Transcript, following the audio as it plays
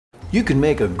You can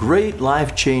make a great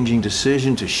life-changing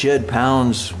decision to shed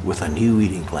pounds with a new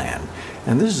eating plan.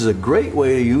 And this is a great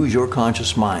way to use your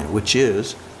conscious mind, which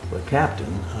is the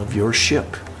captain of your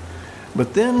ship.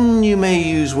 But then you may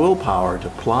use willpower to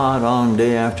plod on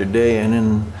day after day, and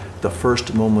in the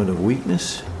first moment of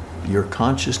weakness, your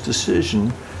conscious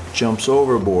decision jumps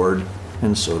overboard,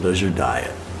 and so does your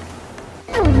diet.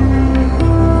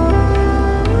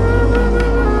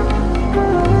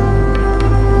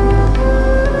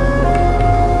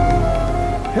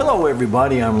 Hello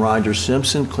everybody, I'm Roger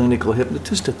Simpson, clinical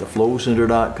hypnotist at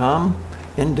theflowcenter.com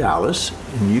in Dallas,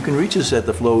 and you can reach us at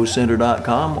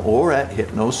theflowcenter.com or at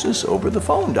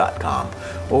hypnosisoverthephone.com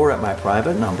or at my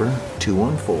private number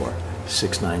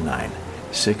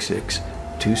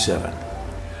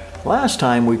 214-699-6627. Last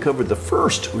time we covered the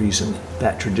first reason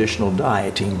that traditional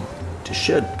dieting to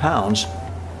shed pounds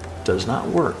does not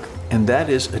work, and that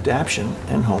is adaptation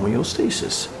and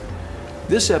homeostasis.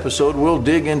 This episode will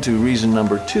dig into reason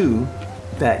number 2,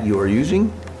 that you are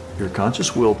using your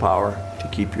conscious willpower to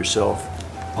keep yourself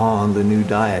on the new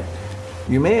diet.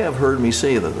 You may have heard me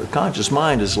say that the conscious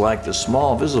mind is like the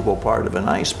small visible part of an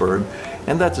iceberg,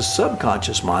 and that the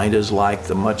subconscious mind is like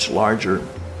the much larger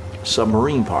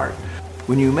submarine part.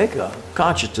 When you make a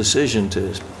conscious decision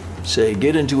to, say,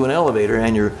 get into an elevator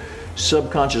and your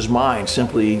subconscious mind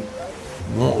simply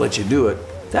won't let you do it,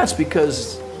 that's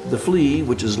because the flea,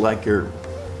 which is like your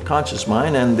conscious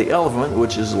mind, and the elephant,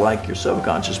 which is like your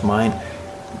subconscious mind,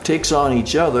 takes on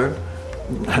each other.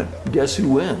 Guess who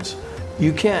wins?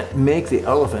 You can't make the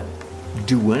elephant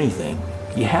do anything.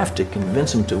 You have to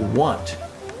convince him to want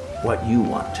what you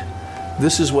want.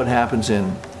 This is what happens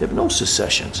in hypnosis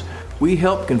sessions. We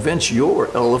help convince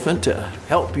your elephant to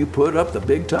help you put up the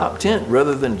big top tent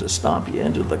rather than to stomp you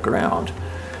into the ground.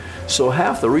 So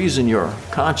half the reason your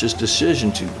conscious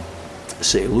decision to,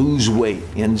 say, lose weight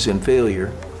ends in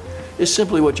failure is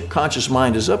simply what your conscious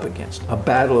mind is up against, a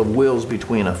battle of wills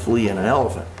between a flea and an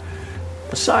elephant.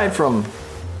 Aside from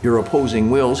your opposing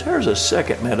wills, here's a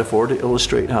second metaphor to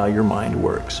illustrate how your mind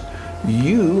works.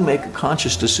 You make a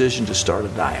conscious decision to start a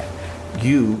diet.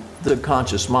 You, the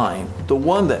conscious mind, the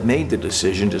one that made the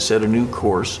decision to set a new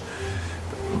course,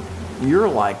 you're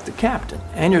like the captain,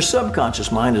 and your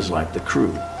subconscious mind is like the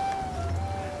crew.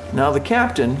 Now, the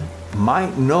captain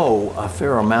might know a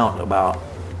fair amount about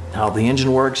how the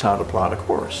engine works, how to plot a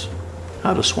course,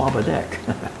 how to swab a deck.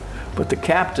 But the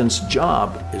captain's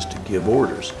job is to give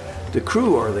orders. The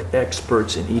crew are the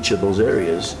experts in each of those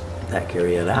areas that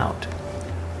carry it out.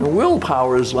 The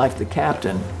willpower is like the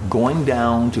captain going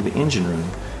down to the engine room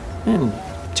and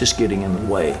just getting in the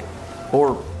way,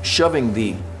 or shoving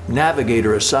the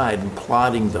navigator aside and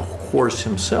plotting the course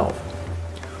himself.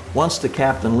 Once the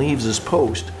captain leaves his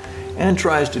post and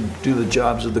tries to do the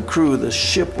jobs of the crew, the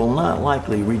ship will not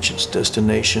likely reach its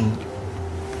destination,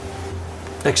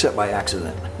 except by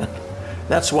accident.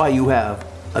 That's why you have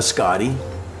a Scotty,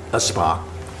 a Spock,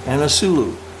 and a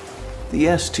Sulu, the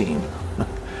S-team.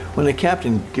 When the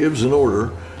captain gives an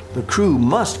order, the crew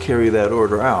must carry that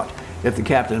order out. If the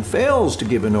captain fails to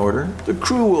give an order, the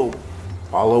crew will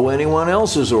follow anyone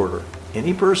else's order.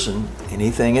 Any person,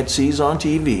 anything it sees on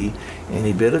TV,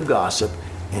 any bit of gossip,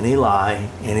 any lie,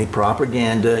 any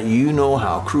propaganda, you know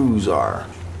how crews are.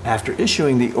 After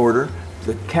issuing the order,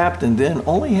 the captain then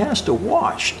only has to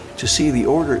watch to see the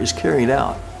order is carried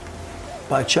out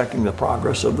by checking the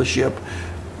progress of the ship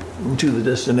to the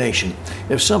destination.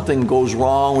 If something goes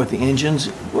wrong with the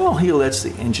engines, well, he lets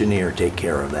the engineer take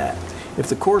care of that. If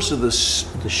the course of the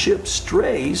ship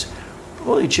strays,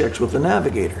 well, he checks with the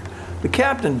navigator. The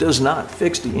captain does not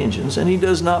fix the engines, and he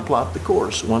does not plot the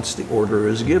course once the order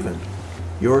is given.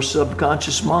 Your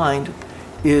subconscious mind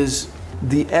is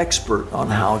the expert on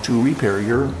how to repair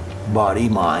your body,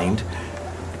 mind.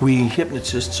 We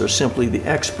hypnotists are simply the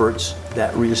experts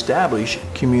that reestablish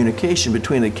communication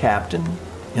between the captain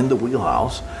in the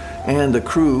wheelhouse and the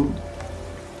crew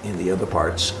in the other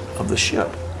parts of the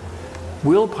ship.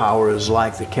 Willpower is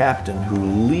like the captain who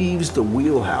leaves the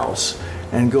wheelhouse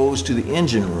and goes to the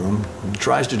engine room and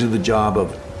tries to do the job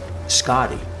of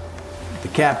Scotty. The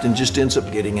captain just ends up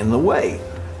getting in the way,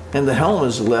 and the helm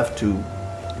is left to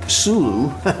Sulu,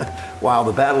 while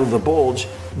the Battle of the Bulge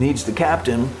needs the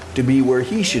captain to be where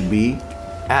he should be,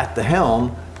 at the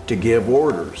helm, to give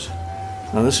orders.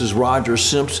 Now, this is Roger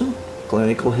Simpson,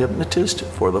 clinical hypnotist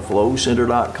for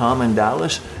theflowcenter.com in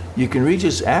Dallas. You can reach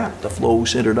us at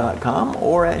theflowcenter.com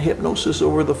or at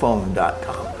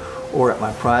hypnosisoverthephone.com or at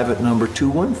my private number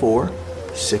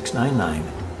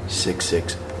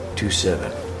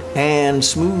 214-699-6627. And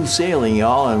smooth sailing,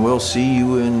 y'all, and we'll see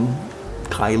you in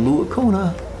Kailua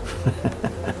Kona.